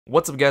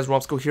What's up guys,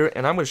 Romsicle here,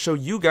 and I'm going to show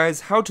you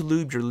guys how to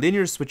lube your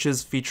linear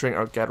switches featuring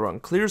our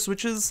Gateron clear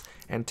switches,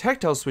 and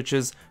tactile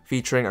switches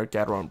featuring our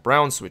Gateron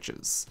brown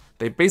switches.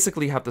 They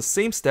basically have the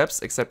same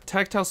steps, except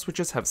tactile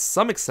switches have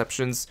some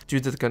exceptions due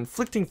to the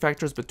conflicting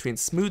factors between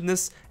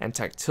smoothness and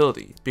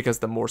tactility, because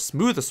the more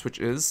smooth a switch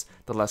is,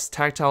 the less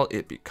tactile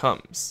it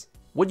becomes.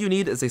 What you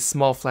need is a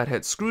small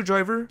flathead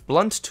screwdriver,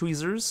 blunt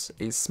tweezers,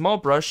 a small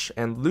brush,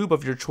 and lube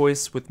of your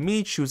choice, with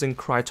me choosing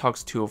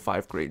Krytox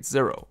 205 grade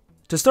 0.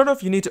 To start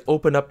off, you need to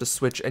open up the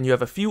switch, and you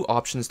have a few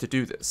options to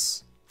do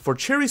this. For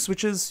cherry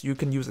switches, you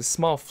can use a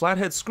small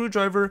flathead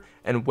screwdriver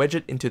and wedge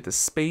it into the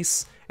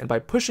space, and by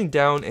pushing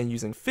down and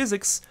using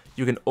physics,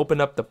 you can open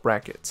up the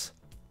bracket.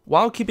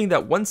 While keeping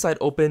that one side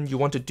open, you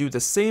want to do the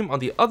same on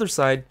the other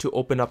side to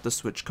open up the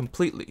switch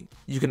completely.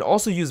 You can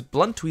also use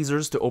blunt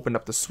tweezers to open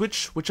up the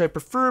switch, which I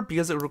prefer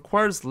because it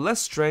requires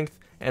less strength,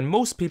 and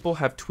most people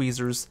have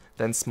tweezers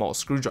than small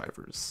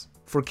screwdrivers.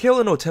 For Kale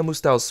and Otemu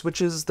style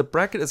switches, the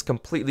bracket is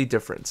completely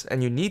different,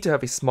 and you need to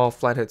have a small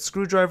flathead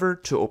screwdriver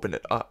to open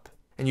it up.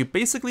 And you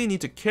basically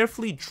need to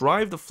carefully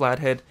drive the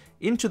flathead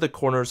into the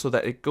corner so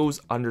that it goes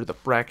under the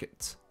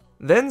bracket.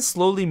 Then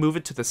slowly move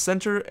it to the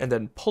center and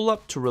then pull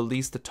up to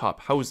release the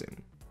top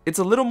housing. It's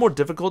a little more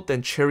difficult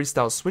than cherry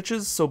style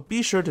switches, so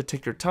be sure to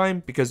take your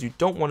time because you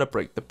don't want to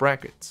break the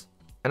bracket.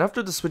 And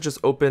after the switch is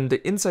open,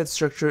 the inside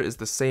structure is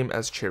the same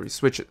as cherry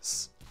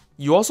switches.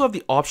 You also have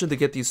the option to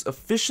get these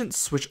efficient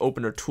switch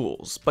opener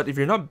tools, but if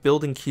you're not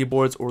building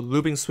keyboards or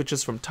lubing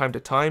switches from time to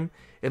time,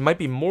 it might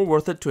be more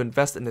worth it to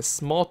invest in a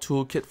small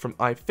toolkit from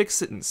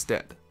iFixit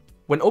instead.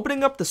 When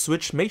opening up the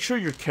switch, make sure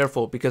you're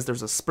careful because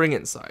there's a spring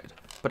inside,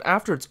 but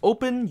after it's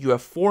open, you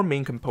have four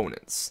main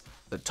components: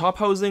 the top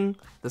housing,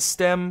 the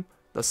stem,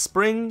 the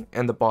spring,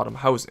 and the bottom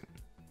housing.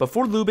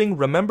 Before lubing,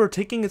 remember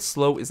taking it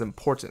slow is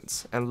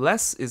important, and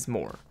less is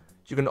more.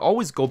 You can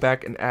always go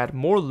back and add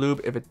more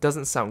lube if it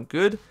doesn't sound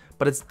good,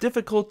 but it's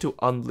difficult to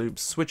unlube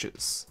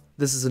switches.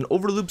 This is an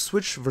overlube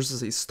switch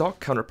versus a stock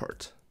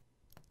counterpart.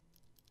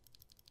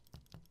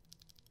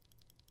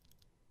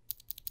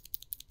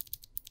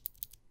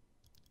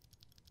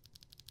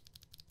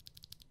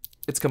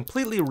 It's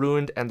completely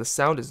ruined and the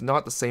sound is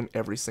not the same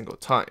every single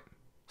time.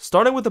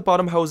 Starting with the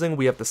bottom housing,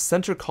 we have the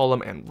center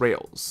column and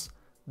rails.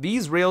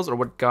 These rails are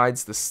what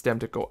guides the stem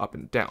to go up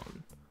and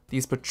down.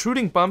 These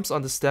protruding bumps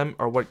on the stem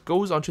are what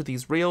goes onto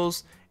these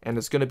rails and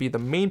is going to be the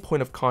main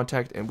point of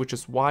contact, and which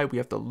is why we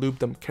have to lube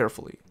them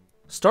carefully.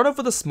 Start off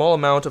with a small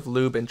amount of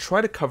lube and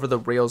try to cover the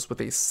rails with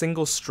a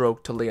single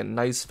stroke to lay a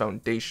nice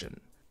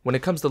foundation. When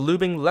it comes to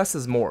lubing, less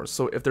is more,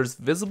 so if there's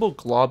visible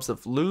globs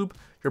of lube,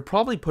 you're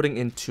probably putting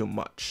in too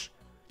much.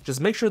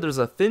 Just make sure there's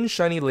a thin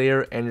shiny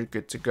layer and you're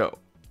good to go.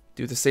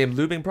 Do the same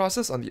lubing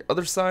process on the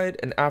other side,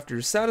 and after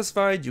you're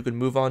satisfied, you can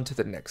move on to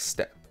the next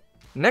step.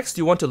 Next,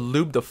 you want to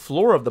lube the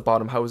floor of the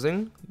bottom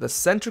housing, the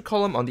center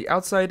column on the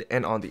outside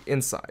and on the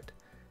inside.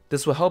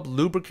 This will help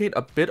lubricate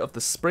a bit of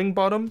the spring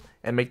bottom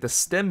and make the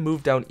stem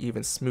move down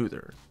even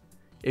smoother.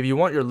 If you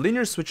want your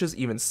linear switches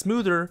even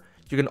smoother,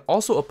 you can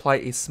also apply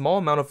a small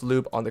amount of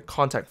lube on the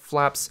contact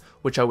flaps,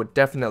 which I would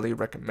definitely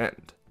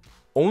recommend.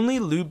 Only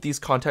lube these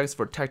contacts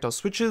for tactile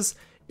switches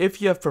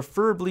if you have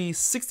preferably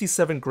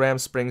 67 gram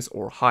springs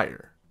or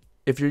higher.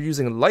 If you're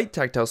using light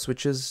tactile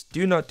switches,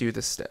 do not do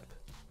this step.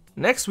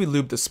 Next, we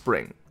lube the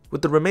spring.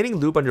 With the remaining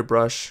lube on your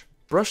brush,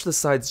 brush the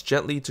sides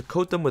gently to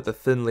coat them with a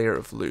thin layer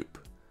of lube.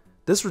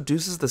 This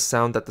reduces the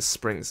sound that the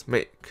springs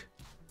make.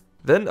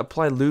 Then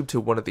apply lube to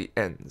one of the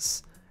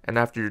ends, and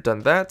after you're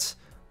done that,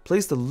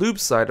 place the lube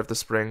side of the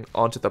spring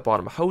onto the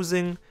bottom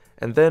housing,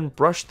 and then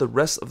brush the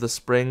rest of the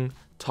spring,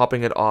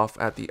 topping it off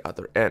at the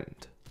other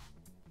end.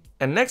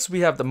 And next we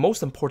have the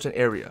most important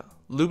area,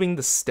 lubing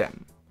the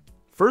stem.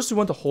 First, you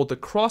want to hold the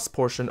cross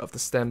portion of the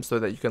stem so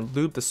that you can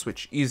lube the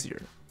switch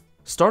easier.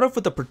 Start off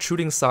with the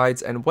protruding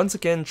sides, and once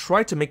again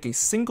try to make a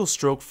single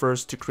stroke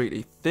first to create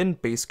a thin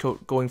base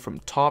coat going from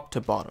top to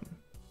bottom.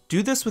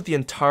 Do this with the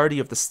entirety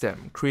of the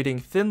stem, creating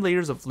thin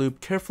layers of lube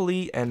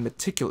carefully and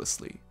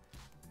meticulously.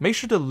 Make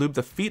sure to lube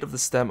the feet of the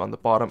stem on the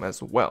bottom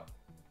as well.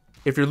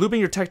 If you're lubing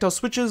your tactile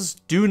switches,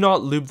 do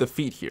not lube the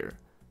feet here.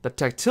 The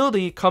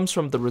tactility comes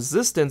from the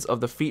resistance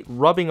of the feet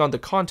rubbing on the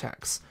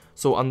contacts,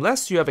 so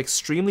unless you have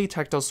extremely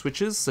tactile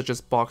switches such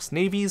as box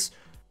navies,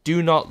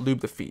 do not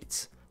lube the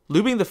feet.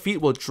 Lubing the feet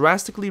will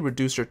drastically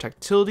reduce your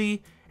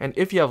tactility, and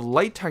if you have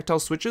light tactile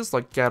switches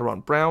like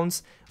Gateron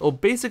browns, it will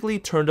basically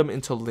turn them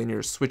into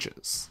linear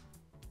switches.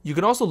 You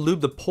can also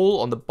lube the pole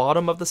on the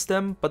bottom of the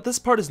stem, but this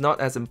part is not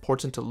as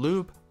important to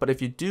lube, but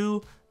if you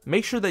do,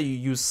 make sure that you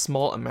use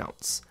small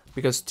amounts,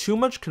 because too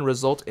much can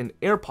result in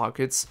air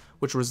pockets,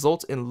 which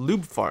result in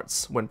lube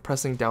farts when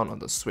pressing down on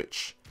the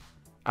switch.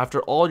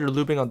 After all your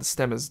lubing on the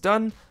stem is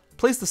done,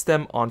 place the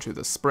stem onto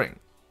the spring.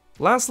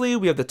 Lastly,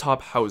 we have the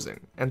top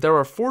housing, and there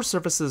are 4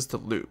 surfaces to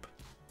lube.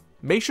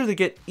 Make sure to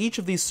get each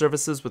of these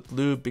surfaces with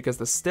lube because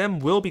the stem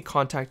will be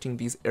contacting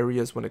these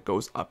areas when it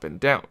goes up and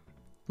down.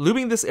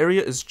 Lubing this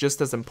area is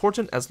just as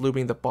important as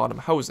lubing the bottom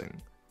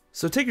housing,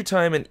 so take your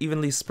time and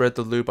evenly spread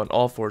the lube on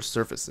all 4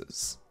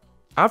 surfaces.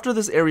 After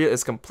this area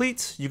is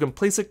complete, you can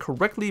place it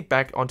correctly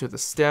back onto the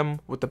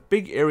stem with the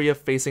big area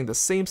facing the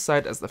same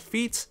side as the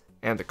feet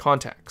and the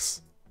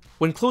contacts.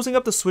 When closing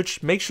up the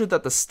switch, make sure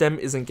that the stem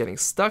isn't getting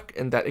stuck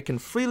and that it can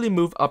freely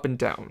move up and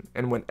down,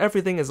 and when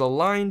everything is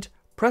aligned,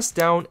 press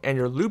down and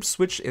your lube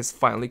switch is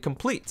finally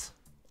complete.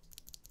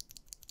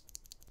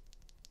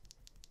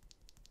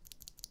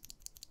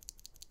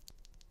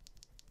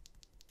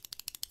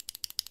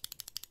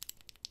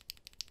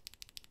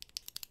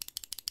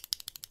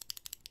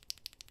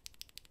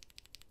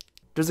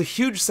 There's a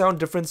huge sound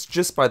difference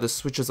just by the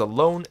switches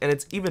alone, and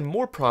it's even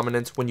more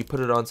prominent when you put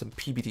it on some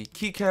PBT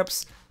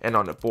keycaps and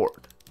on a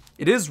board.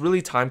 It is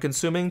really time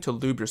consuming to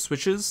lube your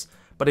switches,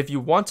 but if you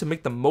want to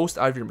make the most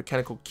out of your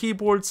mechanical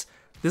keyboards,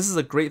 this is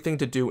a great thing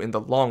to do in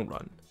the long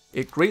run.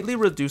 It greatly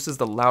reduces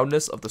the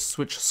loudness of the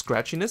switch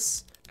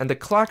scratchiness, and the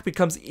clack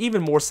becomes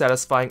even more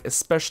satisfying,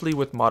 especially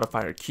with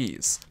modifier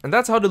keys. And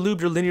that's how to lube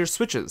your linear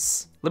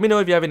switches. Let me know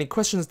if you have any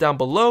questions down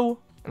below,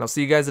 and I'll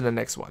see you guys in the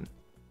next one.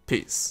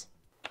 Peace.